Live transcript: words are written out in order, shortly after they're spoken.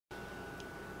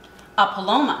A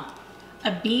Paloma.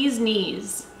 A bee's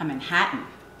knees. A Manhattan.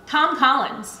 Tom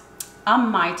Collins. A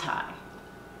Mai Tai.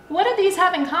 What do these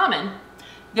have in common?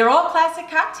 They're all classic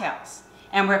cocktails,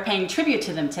 and we're paying tribute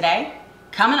to them today,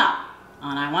 coming up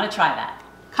on I Want to Try That.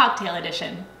 Cocktail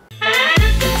edition.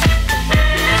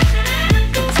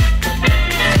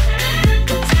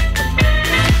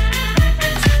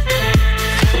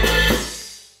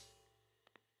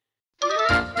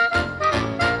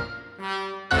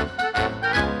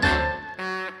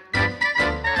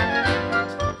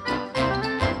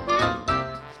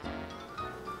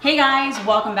 Hey guys,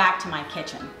 welcome back to my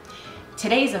kitchen.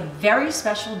 Today's a very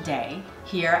special day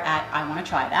here at I Want to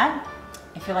Try That.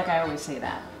 I feel like I always say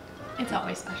that. It's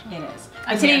always special. It is.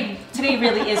 But today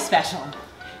really is special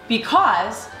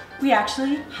because we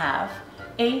actually have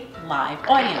a live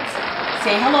audience.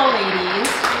 Say hello, ladies.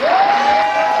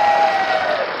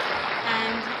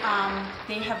 And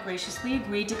they have graciously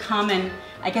agreed to come and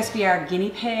I guess be our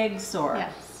guinea pigs or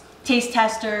taste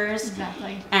testers.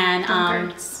 Exactly. And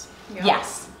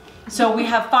yes. So we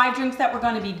have 5 drinks that we're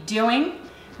going to be doing.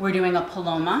 We're doing a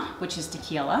Paloma, which is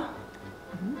tequila.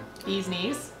 Bee's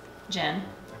knees, gin.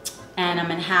 And a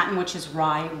Manhattan, which is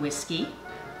rye whiskey.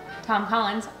 Tom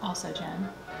Collins, also gin.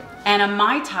 And a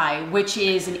Mai Tai, which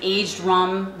is an aged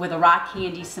rum with a rock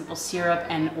candy, simple syrup,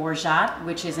 and orgate,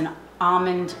 which is an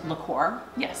almond liqueur.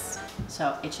 Yes.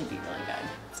 So it should be really good.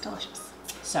 It's delicious.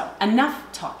 So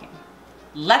enough talking.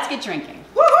 Let's get drinking.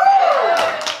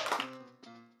 Woohoo!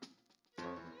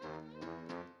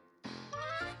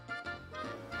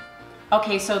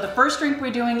 Okay, so the first drink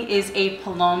we're doing is a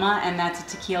Paloma, and that's a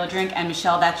tequila drink. And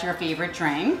Michelle, that's your favorite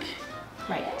drink.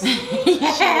 Right.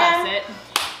 Yeah. She loves it.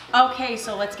 Okay,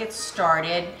 so let's get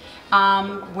started.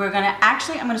 I'm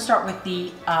gonna start with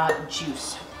the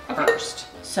juice first.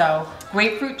 So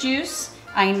grapefruit juice,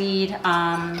 I need,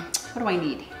 what do I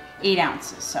need? 8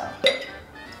 ounces, so.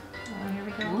 Oh, here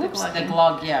we go. Oops, the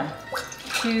glug, yeah.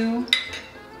 2. 4.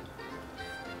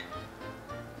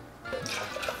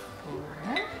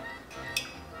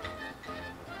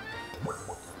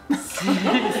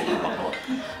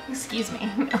 Excuse me.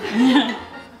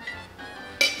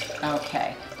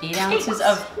 Okay, 8 ounces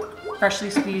of freshly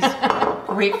squeezed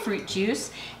grapefruit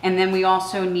juice. And then we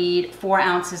also need 4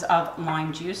 ounces of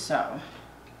lime juice, so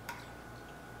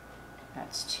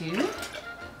that's 2.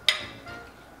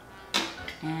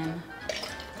 And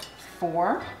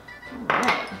 4.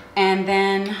 Right. And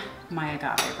then my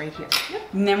agave right here.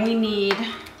 Yep. And then we need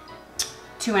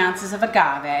 2 ounces of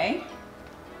agave.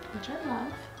 Which I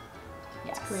love.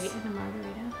 Yes. It's great in a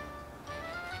margarita.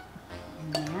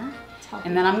 In there.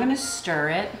 And then I'm gonna stir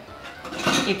it.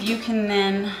 If you can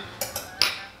then,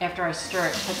 after I stir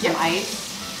it, put some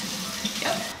ice.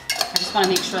 Yep. I just wanna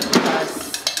make sure that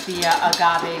the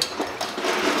agave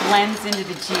blends into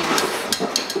the juice.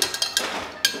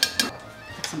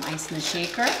 Put some ice in the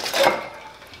shaker.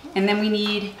 And then we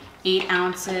need 8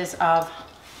 ounces of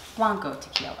Blanco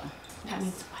tequila. That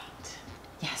means white.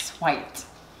 Yes, white.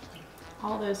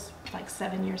 All those like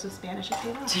 7 years of Spanish have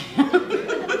paid off.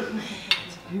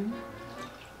 2.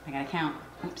 I gotta count.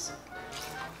 Oops.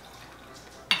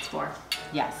 That's 4.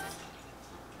 Yes.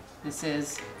 This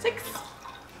is 6.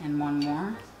 And 1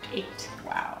 more. 8.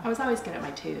 Wow. I was always good at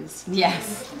my 2s.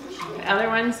 Yes. The other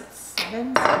ones,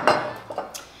 7s.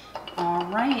 All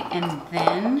right, and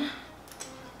then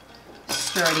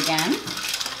stir it again.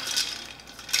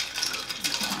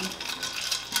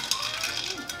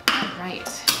 All right.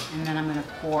 And then I'm gonna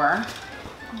pour.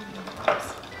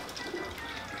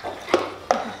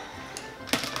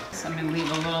 So I'm gonna leave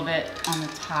a little bit on the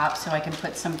top so I can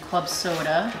put some club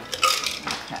soda.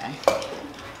 Okay.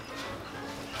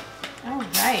 All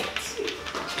right.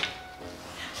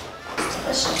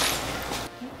 Delicious.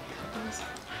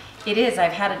 It is,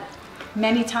 I've had it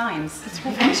many times. It's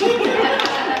refreshing.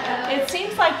 It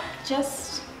seems like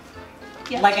just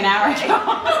like an hour ago.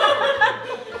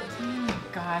 Oh,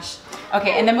 gosh.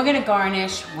 Okay, and then we're gonna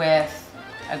garnish with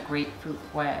a grapefruit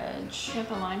wedge. You have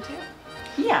the lime too?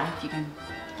 Yeah, if you can.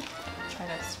 Try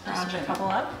to scrounge a couple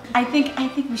up. I think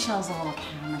Michelle's a little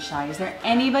camera shy. Is there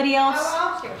anybody else?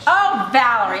 upstairs. Oh,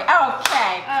 Valerie.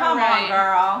 Okay, come right. on,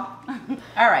 girl.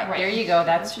 All right, there you go.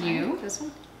 That's you. This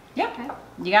one? Yep. Okay.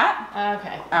 You got?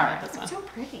 Okay. All right. This one. So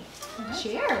pretty.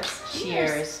 Cheers.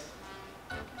 Cheers.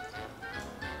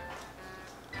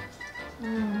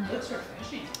 Looks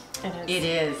refreshing. It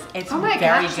is. It's Oh my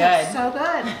very gosh, good. it's so good.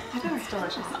 I think it's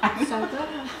delicious. So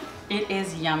good. It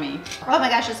is yummy. Oh my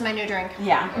gosh, this is my new drink.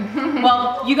 Yeah.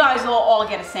 Well, you guys will all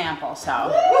get a sample, so.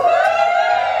 Woo-hoo!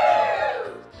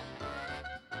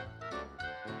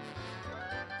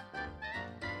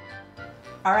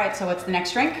 All right, so what's the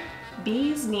next drink?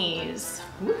 bee's knees.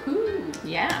 Woohoo.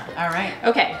 Yeah. All right.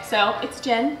 Okay, so it's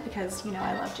gin because you know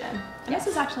I love gin. And Yes.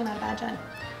 this is actually not a bad gin.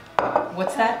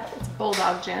 What's that? It's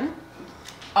Bulldog gin.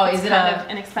 Oh, It's is it kind a of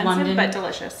inexpensive London, but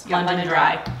delicious. Yeah, London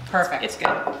dry? Perfect. It's good.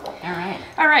 All right.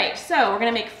 All right, so we're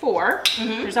gonna make 4.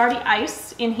 Mhm. There's already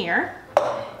ice in here,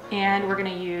 and we're gonna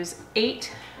use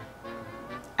 8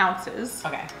 ounces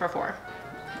Okay. for 4.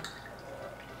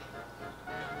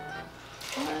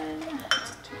 1,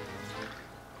 2,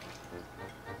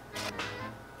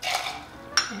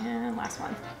 and last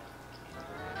one.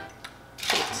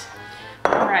 8.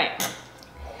 All right,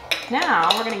 now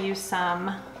we're gonna use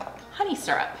some honey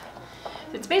syrup.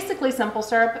 It's basically simple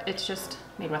syrup, it's just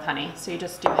made with honey. So you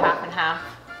just do half and half,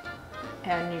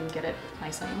 and you get it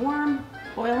nice and warm,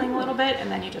 boiling a little bit,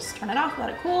 and then you just turn it off, let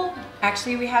it cool.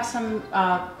 Actually, we have some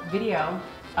video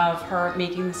of her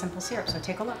making the simple syrup, so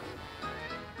take a look.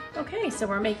 Okay, so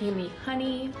we're making the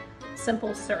honey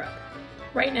simple syrup.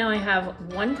 Right now I have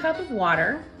 1 cup of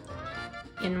water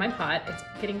in my pot. It's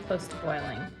getting close to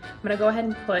boiling. I'm gonna go ahead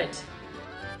and put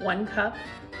 1 cup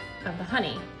of the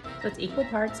honey. So it's equal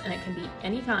parts, and it can be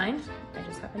any kind. I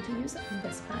just happen to use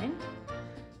this kind.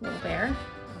 Little bear,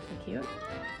 awfully cute.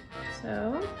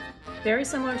 So, very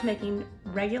similar to making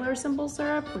regular simple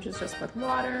syrup, which is just with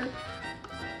water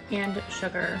and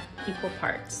sugar equal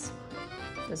parts.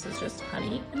 This is just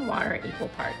honey and water equal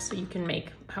parts, so you can make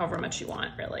however much you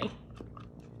want, really.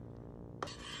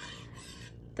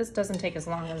 This doesn't take as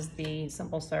long as the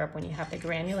simple syrup when you have the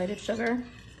granulated sugar,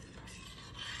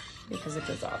 because it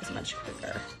dissolves much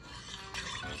quicker.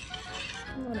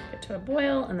 Let it get to a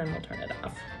boil, and then we'll turn it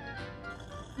off.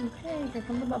 Okay, here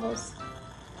come the bubbles.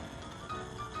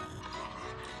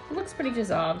 It looks pretty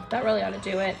dissolved. That really ought to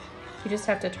do it. You just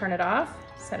have to turn it off,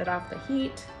 set it off the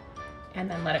heat, and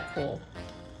then let it cool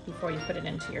before you put it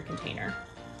into your container.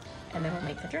 And then we'll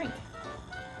make the drink.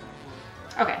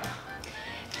 Okay,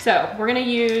 so we're gonna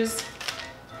use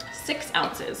 6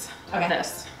 ounces of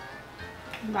this.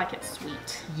 I like it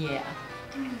sweet. Yeah.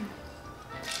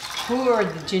 Who are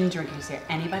the gin drinkers here?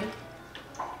 Anybody?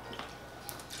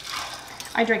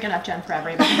 I drink enough gin for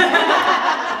everybody.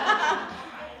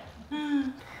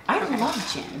 I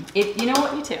love gin. You know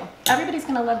what? Me too. Everybody's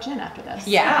gonna love gin after this.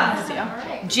 Yeah.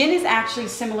 Yeah. Gin is actually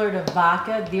similar to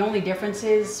vodka. The only difference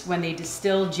is when they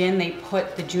distill gin, they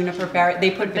put the juniper berry,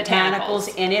 they put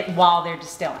botanicals in it while they're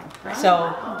distilling.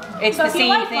 So it's So the if you same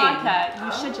like thing. vodka,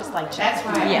 you should just like gin. That's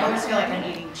right. Yeah. I always feel like I'm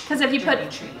eating. Because if you put,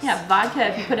 trees. yeah, vodka,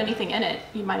 if you put anything in it,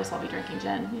 you might as well be drinking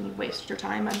gin, and you waste your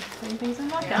time on putting things in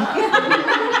vodka.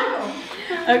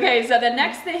 Okay, so the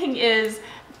next thing is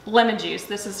lemon juice.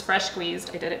 This is fresh squeezed.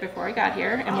 I did it before I got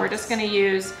here, and we're just gonna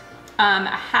use a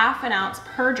 ½ ounce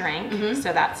per drink,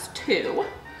 so that's 2.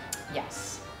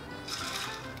 Yes.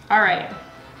 All right,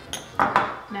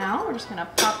 now we're just gonna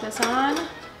pop this on.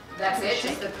 That's it,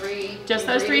 just the 3. Just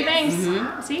those 3 things,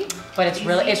 see? But it's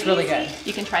really good.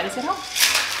 You can try this at home.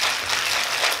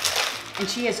 And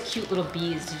she has cute little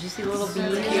bees. Did you see the little bees?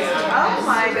 Oh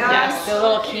my gosh. Yes. The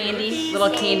little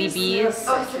candy bees.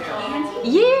 Oh, it's a candy?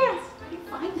 Yeah. Where do you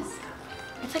find this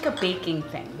stuff? It's like a baking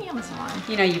thing. Amazon.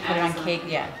 You know, you put it on cake.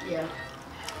 Yeah. Yeah.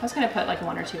 I was gonna put like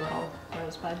 1 or 2 little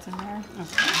rosebuds in there.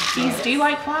 Bees do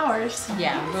like flowers.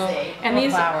 Yeah. And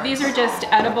flowers. these are just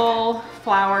edible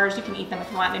flowers. You can eat them if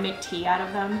you want. They make tea out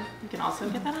of them. You can also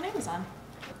get that on Amazon.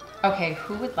 Okay,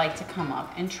 who would like to come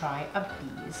up and try a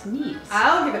bee's knees?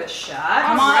 I'll give it a shot.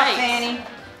 Come on, right. Fanny.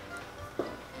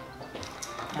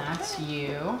 That's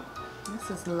you.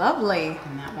 This is lovely.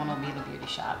 And that one will be the beauty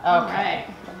shot. Okay. All right.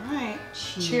 All right.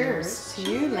 Cheers. to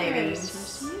you, ladies.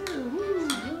 Cheers to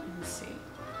you. Let's see.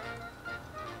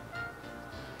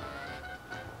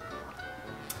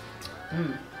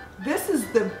 This is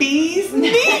the bee's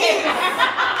knees.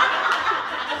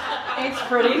 It's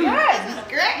pretty good. It's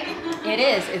great. It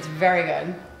is. It's very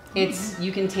good. It's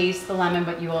you can taste the lemon,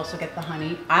 but you also get the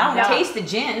honey. I don't Yeah. taste the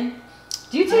gin.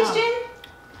 Do you taste gin?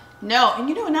 No, and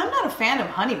and I'm not a fan of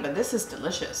honey, but this is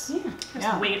delicious. Yeah.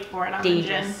 Just wait for it on the gin.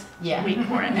 Dangerous. Yeah. Wait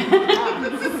for it.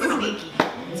 Sneaky.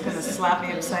 It's gonna slap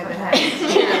me upside the head.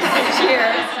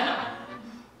 Cheers.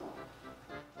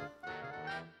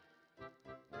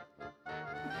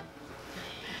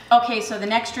 Okay, so the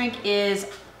next drink is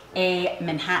a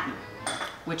Manhattan,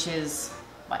 which is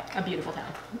like A beautiful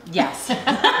town. yes.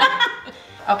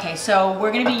 Okay, so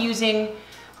we're gonna be using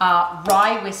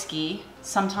rye whiskey.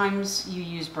 Sometimes you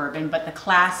use bourbon, but the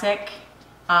classic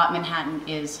Manhattan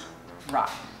is rye.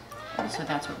 So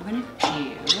that's what we're gonna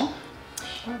do.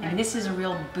 And this is a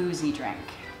real boozy drink.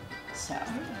 So,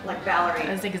 Like Valerie.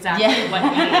 That's exactly Yeah. what we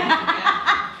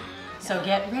need. so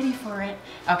get ready for it.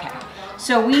 Okay,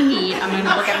 so we need, I'm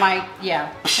gonna look at my,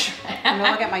 yeah. I'm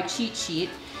gonna look at my cheat sheet.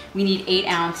 We need 8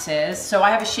 ounces. So I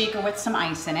have a shaker with some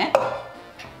ice in it.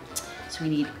 So we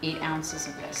need 8 ounces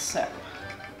of this. So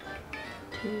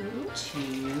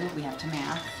 2, we have to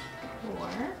math. 4.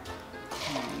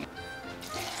 Okay.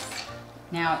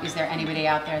 Now, is there anybody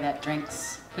out there that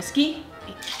drinks whiskey?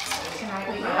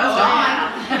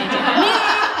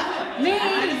 Me!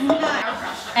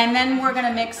 And then we're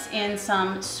gonna mix in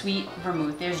some sweet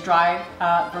vermouth. There's dry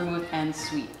vermouth and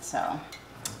sweet. So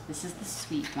this is the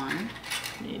sweet one.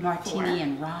 Martini 4.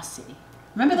 and Rossi.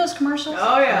 Remember those commercials?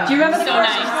 Oh, yeah. Do you remember the So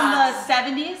commercials nice.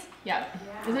 from the 70s? Yeah.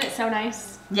 Isn't it so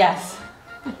nice? Yes.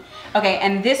 Okay,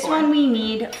 and this one we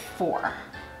need 4.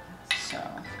 So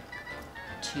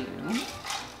 2.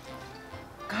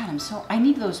 God, I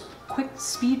need those quick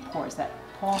speed pours that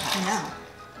Paul has. I know.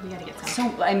 We gotta get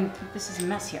some. So, this is a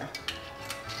mess here.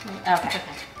 Okay.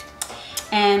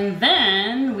 And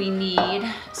then we need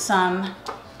some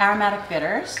aromatic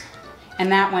bitters,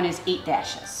 and that one is 8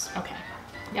 dashes. Okay.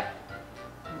 Yep.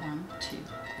 1, 2, 3,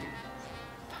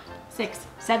 6,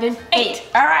 7, 8.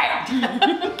 All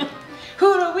right.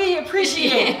 Who do we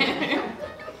appreciate?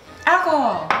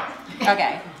 Alcohol.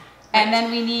 Okay. And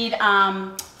then we need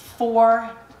 4.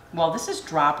 Well, this is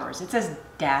droppers. It says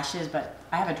dashes, but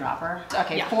I have a dropper.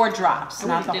 Okay, Yeah. 4 drops,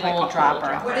 not the do like whole a whole dropper.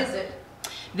 dropper. What is it?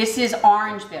 This is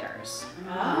orange bitters.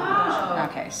 Oh.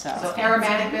 Okay, so So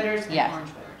aromatic bitters and Yeah. orange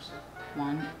bitters.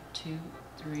 1, 2,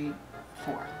 3,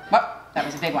 4. Well, that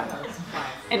was a big one.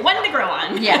 And one to grow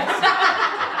on. Yes.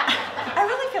 I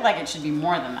really feel like it should be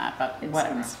more than that, but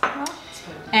whatever.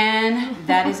 And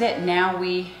that is it. Now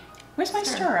where's my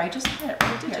stir? I just had it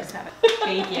right here. Just have it.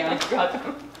 Thank you.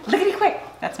 Lickety quick.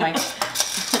 That's my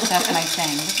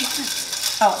saying. Lickety quick.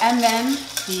 Oh, and then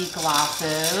the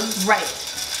glasses. Right.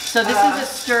 So this is a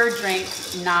stir drink,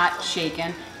 not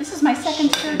shaken. This is my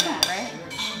second stir drink, right?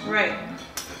 Right.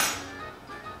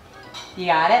 You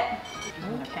got it?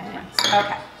 Okay.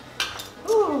 Okay.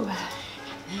 Ooh.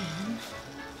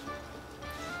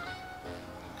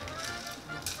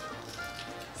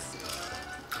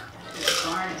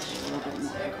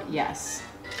 Yes.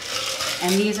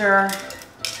 And these are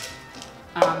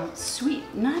sweet,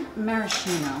 not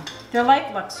maraschino. They're like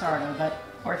Luxardo, but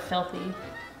Or filthy.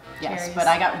 yes, Cherries. but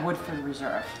I got Woodford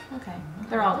Reserve. Okay.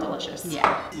 They're all delicious. Yeah.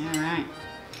 All right.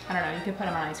 I don't know. You could put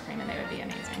them on ice cream and they would be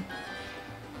amazing.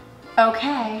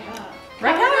 Okay.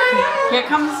 Raquel. Here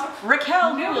comes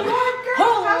Raquel, who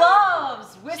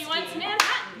loves whiskey. She wants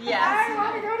Manhattan. Yes.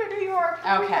 want to go to New York.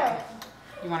 Okay.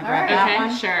 You want to grab right. that Okay,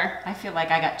 one? sure. I feel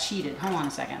like I got cheated. Hold on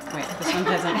a second. Wait, this one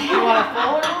doesn't. You want a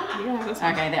fuller one? You can have this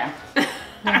one. Okay, there.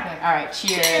 Okay. All right.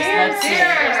 Cheers. Let's see.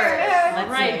 Let's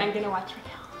Right. see. I'm gonna watch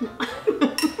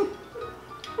Raquel.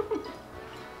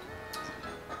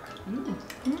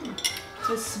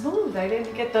 So smooth. I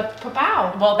didn't get the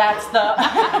pow. Well, that's the.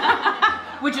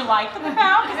 Would you like the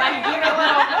cacao? Because I can give it a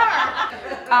little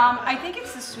more. I think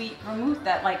it's the sweet vermouth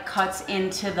that like cuts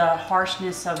into the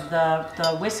harshness of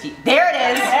the whiskey. There it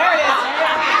is. There it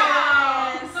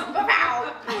is.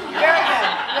 Very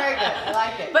good. Very good. I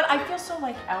like it. But I feel so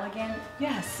like elegant.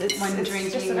 Yes, it's When it's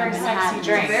drinking just a very Manhattan.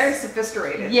 sexy drink. Very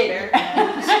sophisticated. Yeah.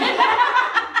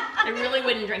 I really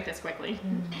wouldn't drink this quickly.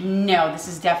 No, this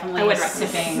is definitely I would a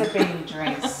recommend sipping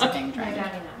drink. Sipping drink.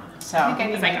 So I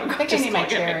think I need my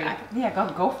cherry. yeah,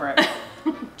 go for it.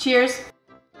 Cheers.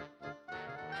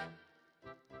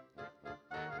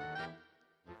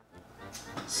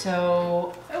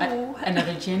 So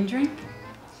another gin drink.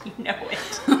 You know it.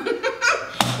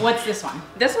 What's this one?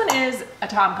 This one is a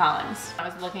Tom Collins. I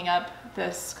was looking up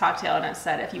this cocktail and it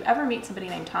said if you ever meet somebody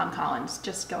named Tom Collins,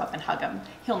 just go up and hug him.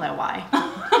 He'll know why.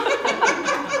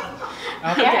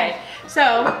 Okay,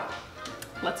 so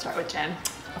let's start with gin.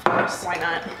 Of course. Why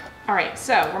not? All right,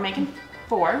 so we're making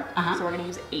 4, Uh-huh. so we're gonna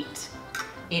use 8.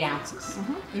 8 ounces.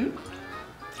 God,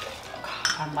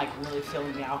 I'm like really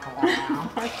feeling the alcohol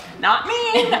now. Not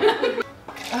me.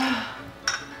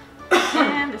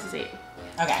 And this is 8.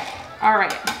 Okay. All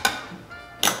right.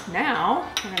 Now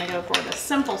we're gonna go for the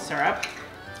simple syrup.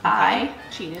 I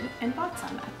cheated and bought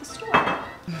some at the store.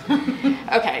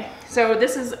 Okay, so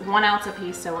this is 1 ounce a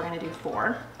piece, so we're gonna do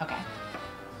 4. Okay.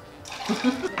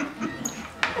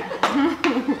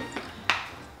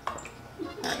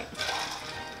 All right.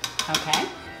 Okay.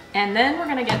 And then we're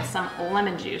gonna get some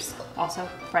lemon juice, also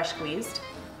fresh squeezed.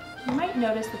 You might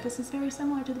notice that this is very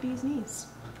similar to the bee's knees.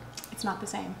 It's not the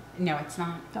same. No, it's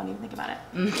not. Don't even think about it.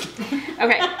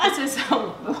 Okay, this is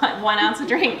 1 ounce of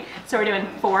drink. So we're doing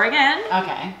 4 again.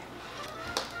 Okay.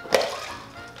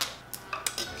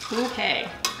 Okay.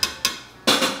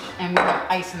 And we have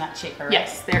ice in that shaker, right?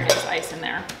 Yes, there is ice in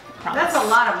there. Promise. That's a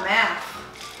lot of math.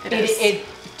 It is.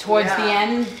 towards the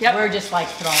end, we're just like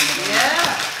throwing it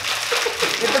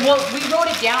in. Well, we wrote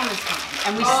it down this time,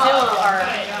 and we still are,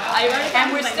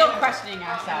 and we're still questioning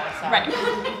ourselves. So. Right.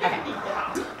 Okay.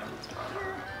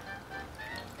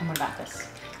 And what about this?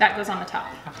 That goes on the top.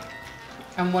 Okay.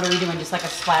 And what are we doing? Just like a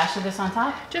splash of this on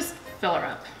top? Just fill her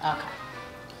up. Okay.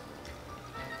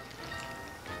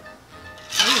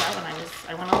 Oh, that one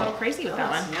I went a little crazy with that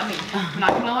one. Yummy. I'm not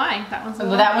gonna lie, that one's a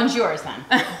little. Well, that one's yours then.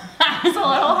 It's a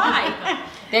little high.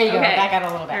 There you go. Okay. That got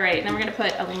a little bit. All right, then we're gonna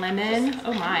put a lemon.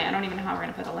 Oh my, I don't even know how we're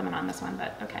gonna put a lemon on this one,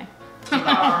 but okay.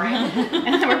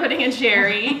 And then we're putting a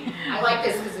cherry. I like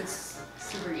this because it's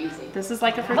super easy. This is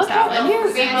like a fruit Look how salad.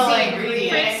 cute. Fancy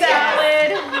ingredients. Fruit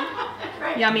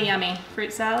salad. Yummy, yummy.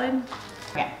 Fruit salad.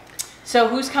 Okay. So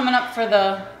who's coming up for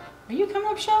the? Are you coming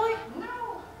up, Shelly?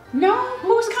 No.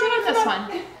 Who's coming up for This the?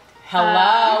 one.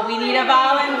 Hello. We need a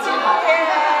volunteer.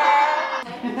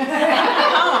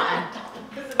 Come on.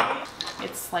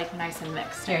 It's like nice and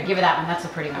mixed. Here, give it that one. That's a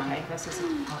pretty one. Okay, this is.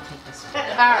 I'll take this one.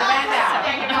 All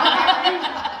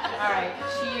All right.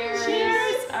 Cheers.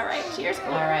 Cheers. All right, cheers.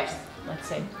 All right. Let's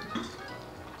see.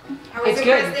 How is It's it,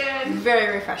 good. Kristen? Very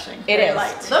refreshing. It Very is.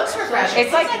 light. Looks refreshing.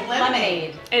 It's like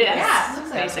lemonade. It is. Yeah,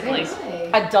 Basically.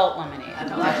 Adult lemonade.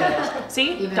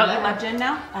 See? Even Don't you better. love gin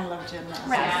now? I love gin now.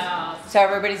 Right. So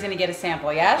everybody's gonna get a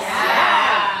sample, yes?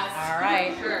 Yes. All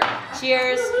right. Sure.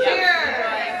 Cheers.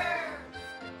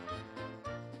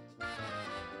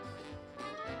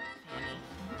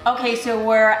 Okay, so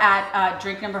we're at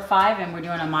drink number 5 and we're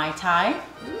doing a Mai Tai.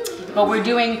 But we're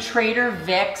doing Trader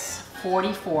Vic's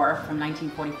 44 from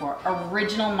 1944,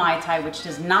 original Mai Tai, which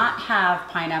does not have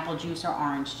pineapple juice or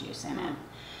orange juice in it.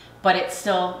 But it's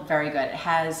still very good. It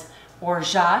has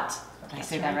orgate. Did I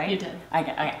say that right? You did.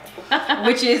 Okay.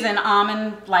 Which is an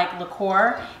almond-like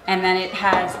liqueur. And then it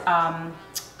has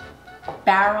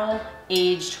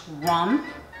barrel-aged rum,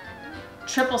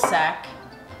 triple sec,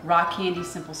 rock candy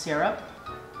simple syrup,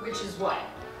 Which is what?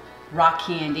 rock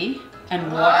candy, and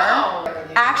water. Wow.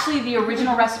 Actually, the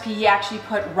original recipe, he actually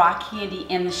put rock candy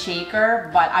in the shaker,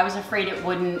 but I was afraid it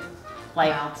wouldn't,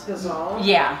 like, Dissolve.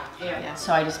 yeah. Yeah.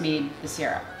 So I just made the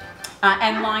syrup.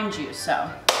 And lime juice, so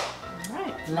All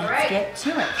right. let's get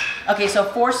to it. Okay, so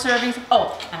 4 servings.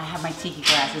 Oh, and I have my tiki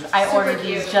glasses. I ordered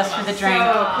these just for the drink.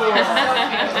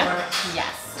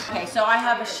 Yes. Okay, so I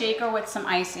have a shaker with some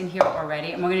ice in here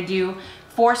already, and we're gonna do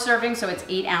 4 servings, so it's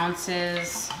 8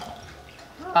 ounces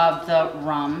of the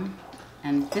rum.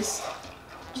 And this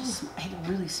just, it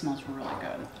really smells really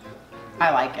good. I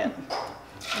like it.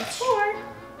 That's 4.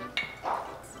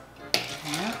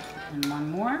 Yep, and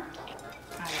one more.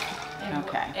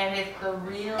 Okay. And it's the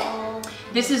real.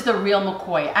 This is the real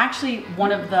McCoy. Actually,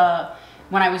 when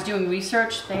I was doing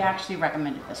research, they actually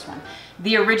recommended this one.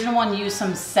 The original one used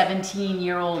some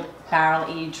 17-year-old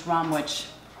barrel-aged rum, which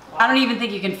I don't even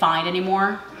think you can find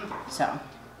anymore. So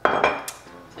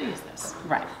Use this.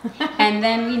 right. And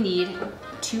then we need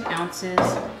 2 ounces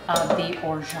of the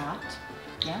orgeat.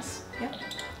 Yes? Yep.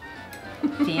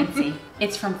 Fancy.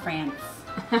 It's from France.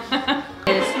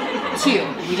 It is 2.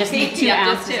 We just need 2 Yep,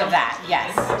 just ounces 2. of that.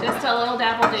 Yes. Just a little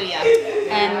dab will do ya.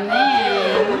 And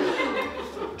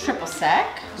then triple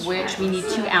sec, which we need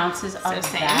 2 ounces of So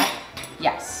same. that.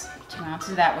 Yes, 2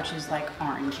 ounces of that, which is like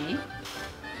orangey.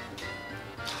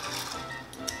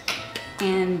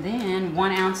 And then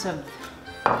 1 ounce of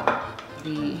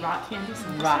the Rock candy.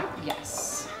 simple rock. syrup.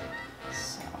 Yes.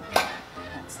 So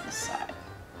that's this side.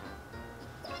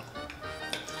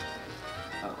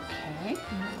 Okay. And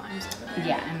the limes over there.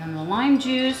 Yeah, and then the lime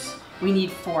juice, we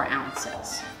need 4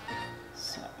 ounces.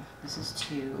 So this is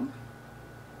 2,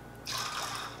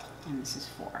 and this is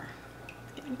 4.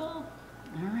 Getting full.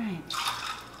 All right.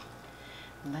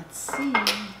 Let's see.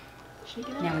 Shake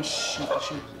it up. Now we shake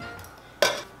it.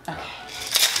 Okay.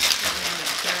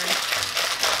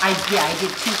 I did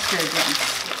 2 stir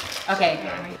drinks. Okay.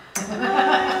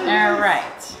 All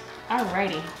right.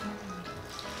 Alrighty.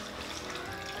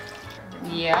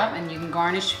 Yeah, and you can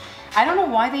garnish. I don't know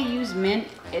why they use mint.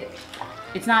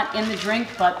 It's not in the drink,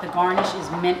 but the garnish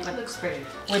is mint Looks pretty.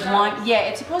 with lime. Yeah,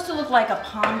 it's supposed to look like a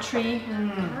palm tree.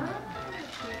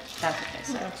 That's what they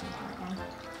said.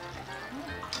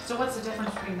 So what's the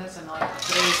difference between this and like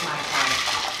today's Mai Tai?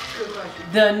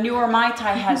 The newer Mai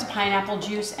Tai has pineapple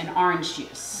juice and orange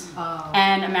juice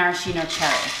and a maraschino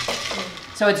cherry.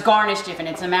 So it's garnished different.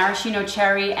 It's a maraschino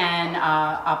cherry and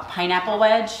a pineapple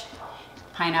wedge,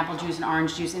 pineapple juice and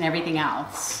orange juice and everything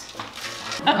else.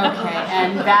 Okay,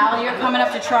 and Val, you're coming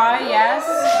up to try, yes?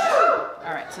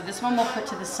 All right, so this one we'll put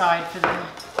to the side for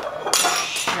the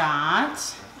shot.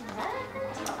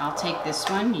 I'll take this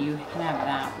one, you can have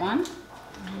that one.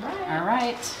 All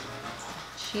right.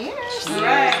 Cheers. All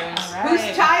right.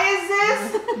 Whose tie is this?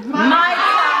 Mai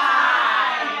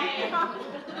Tai.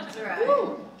 That's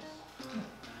right.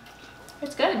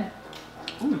 It's good.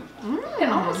 It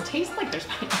almost tastes like there's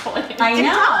pineapple in it. I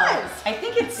know. does. I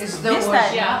think it's It's this the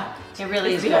that. Yeah. It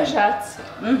really is It's good. shots.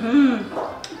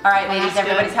 All right, ladies, That's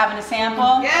everybody's good. having a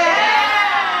sample.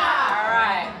 Yeah. All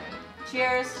right.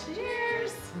 Cheers.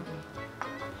 Cheers.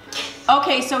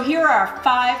 Okay, so here are our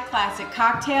 5 classic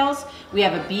cocktails. We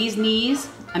have a bee's knees,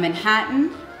 a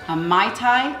Manhattan, a Mai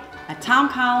Tai, a Tom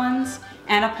Collins,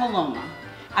 and a Paloma.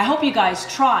 I hope you guys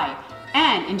try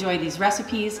and enjoy these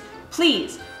recipes.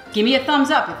 Please give me a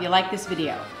thumbs up if you like this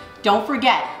video. Don't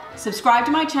forget, subscribe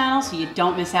to my channel so you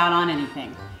don't miss out on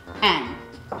anything. And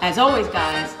as always,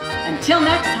 guys, until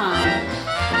next time,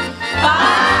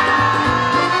 bye!